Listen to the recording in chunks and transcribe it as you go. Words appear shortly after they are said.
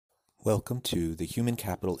Welcome to the Human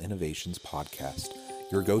Capital Innovations Podcast,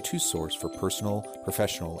 your go-to source for personal,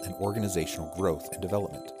 professional, and organizational growth and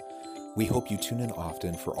development. We hope you tune in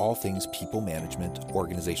often for all things people management,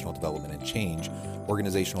 organizational development and change,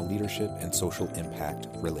 organizational leadership, and social impact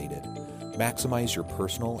related. Maximize your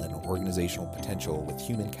personal and organizational potential with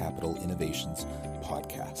Human Capital Innovations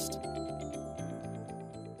Podcast.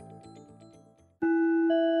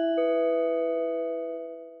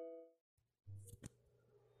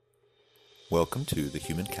 Welcome to the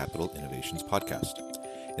Human Capital Innovations Podcast.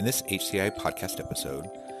 In this HCI Podcast episode,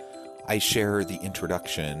 I share the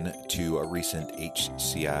introduction to a recent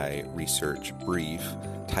HCI Research Brief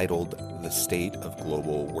titled The State of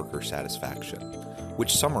Global Worker Satisfaction,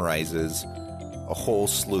 which summarizes a whole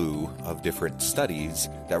slew of different studies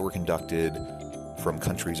that were conducted from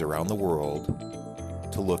countries around the world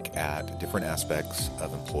to look at different aspects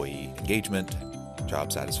of employee engagement,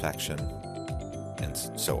 job satisfaction, and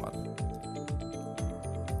so on.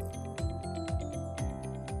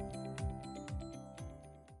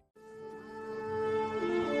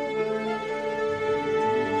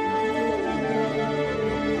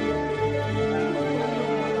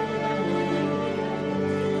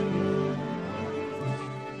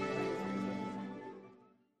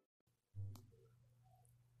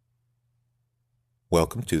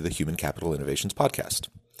 Welcome to the Human Capital Innovations Podcast.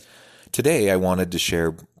 Today, I wanted to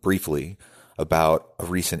share briefly about a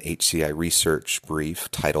recent HCI Research Brief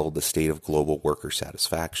titled The State of Global Worker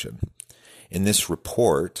Satisfaction. In this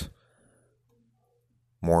report,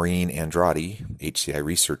 Maureen Andrade, HCI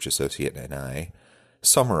Research Associate, and I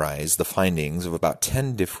summarized the findings of about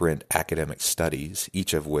 10 different academic studies,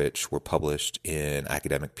 each of which were published in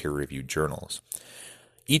academic peer-reviewed journals.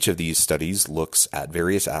 Each of these studies looks at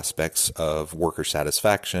various aspects of worker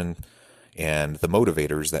satisfaction and the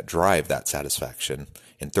motivators that drive that satisfaction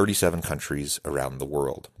in 37 countries around the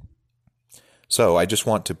world. So I just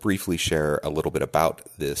want to briefly share a little bit about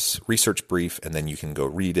this research brief, and then you can go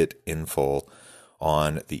read it in full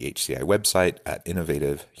on the HCI website at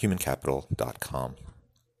innovativehumancapital.com.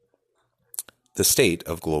 The state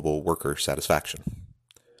of global worker satisfaction.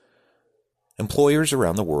 Employers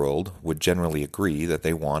around the world would generally agree that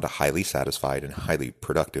they want a highly satisfied and highly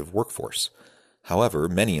productive workforce. However,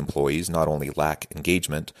 many employees not only lack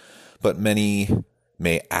engagement, but many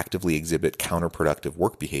may actively exhibit counterproductive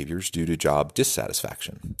work behaviors due to job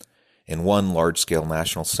dissatisfaction. In one large-scale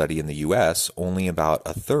national study in the U.S., only about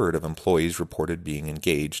a third of employees reported being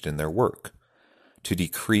engaged in their work. To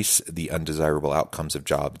decrease the undesirable outcomes of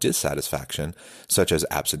job dissatisfaction, such as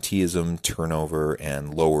absenteeism, turnover,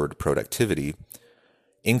 and lowered productivity,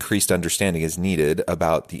 increased understanding is needed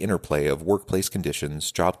about the interplay of workplace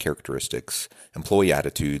conditions, job characteristics, employee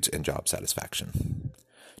attitudes, and job satisfaction.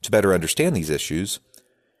 To better understand these issues,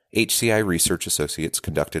 HCI Research Associates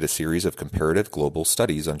conducted a series of comparative global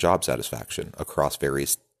studies on job satisfaction across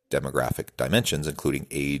various demographic dimensions, including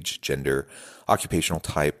age, gender, occupational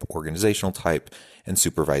type, organizational type, and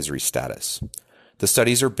supervisory status. The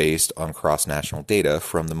studies are based on cross-national data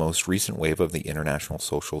from the most recent wave of the International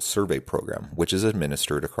Social Survey Program, which is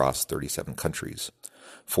administered across 37 countries.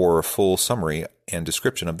 For a full summary and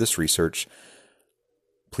description of this research,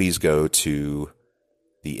 please go to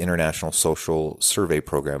the International Social Survey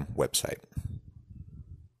Program website.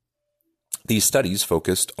 These studies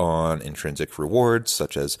focused on intrinsic rewards,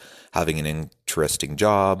 such as having an interesting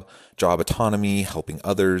job, job autonomy, helping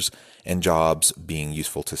others, and jobs being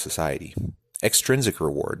useful to society. Extrinsic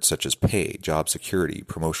rewards, such as pay, job security,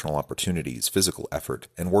 promotional opportunities, physical effort,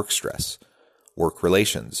 and work stress. Work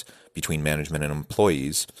relations between management and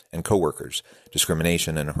employees and coworkers,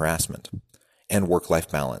 discrimination and harassment. And work-life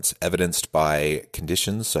balance, evidenced by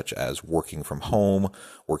conditions such as working from home,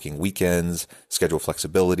 working weekends, schedule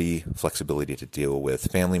flexibility, flexibility to deal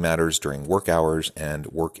with family matters during work hours, and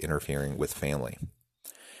work interfering with family.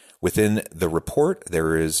 Within the report,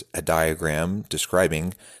 there is a diagram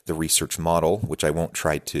describing the research model, which I won't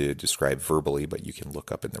try to describe verbally, but you can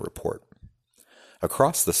look up in the report.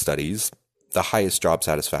 Across the studies, the highest job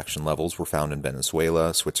satisfaction levels were found in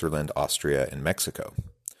Venezuela, Switzerland, Austria, and Mexico.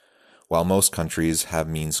 While most countries have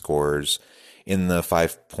mean scores in the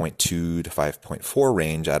 5.2 to 5.4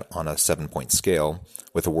 range on a 7-point scale,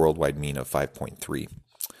 with a worldwide mean of 5.3.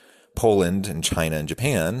 Poland and China and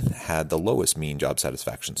Japan had the lowest mean job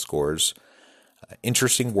satisfaction scores.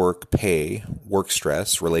 Interesting work, pay, work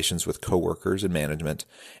stress, relations with coworkers and management,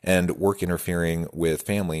 and work interfering with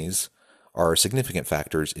families are significant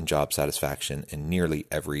factors in job satisfaction in nearly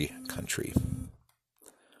every country.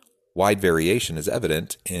 Wide variation is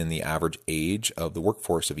evident in the average age of the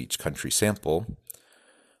workforce of each country sample,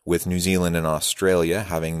 with New Zealand and Australia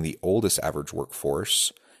having the oldest average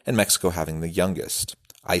workforce and Mexico having the youngest.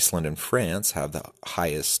 Iceland and France have the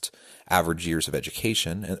highest average years of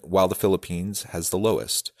education, while the Philippines has the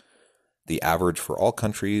lowest. The average for all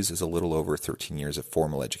countries is a little over 13 years of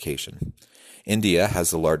formal education. India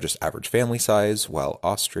has the largest average family size, while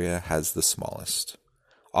Austria has the smallest.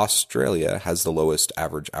 Australia has the lowest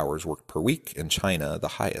average hours worked per week, and China the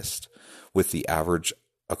highest, with the average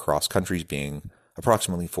across countries being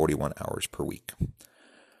approximately 41 hours per week.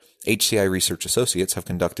 HCI Research Associates have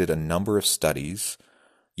conducted a number of studies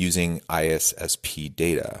using ISSP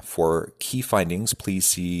data. For key findings, please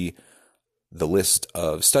see the list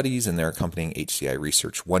of studies and their accompanying HCI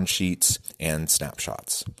Research one-sheets and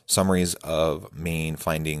snapshots. Summaries of main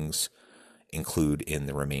findings include in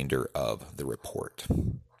the remainder of the report.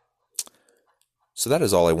 So that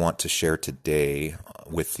is all I want to share today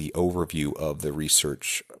with the overview of the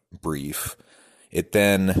research brief. It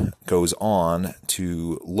then goes on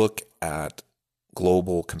to look at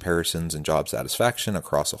global comparisons in job satisfaction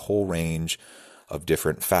across a whole range of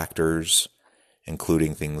different factors,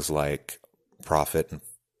 including things like for-profit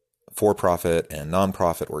and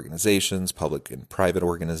nonprofit organizations, public and private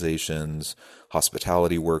organizations,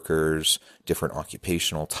 hospitality workers, different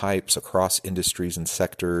occupational types across industries and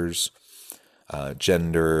sectors,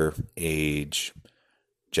 gender, age,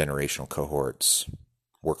 generational cohorts,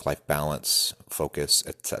 work-life balance, focus,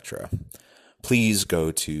 etc. Please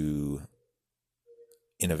go to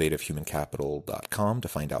innovativehumancapital.com to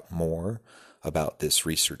find out more about this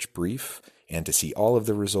research brief and to see all of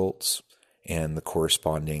the results and the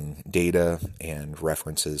corresponding data and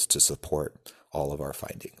references to support all of our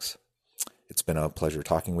findings. It's been a pleasure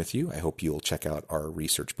talking with you. I hope you'll check out our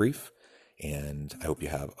research brief, and I hope you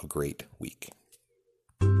have a great week.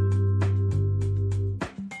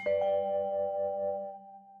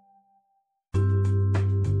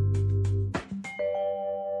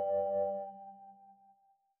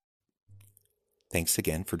 Thanks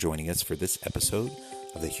again for joining us for this episode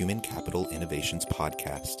of the Human Capital Innovations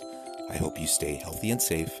Podcast. I hope you stay healthy and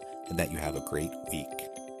safe and that you have a great week.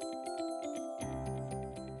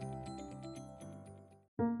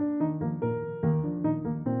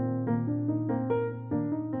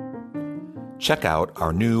 Check out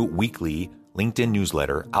our new weekly LinkedIn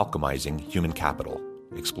newsletter, Alchemizing Human Capital,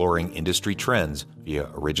 exploring industry trends via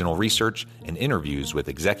original research and interviews with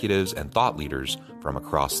executives and thought leaders from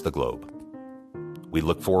across the globe. We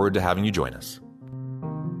look forward to having you join us.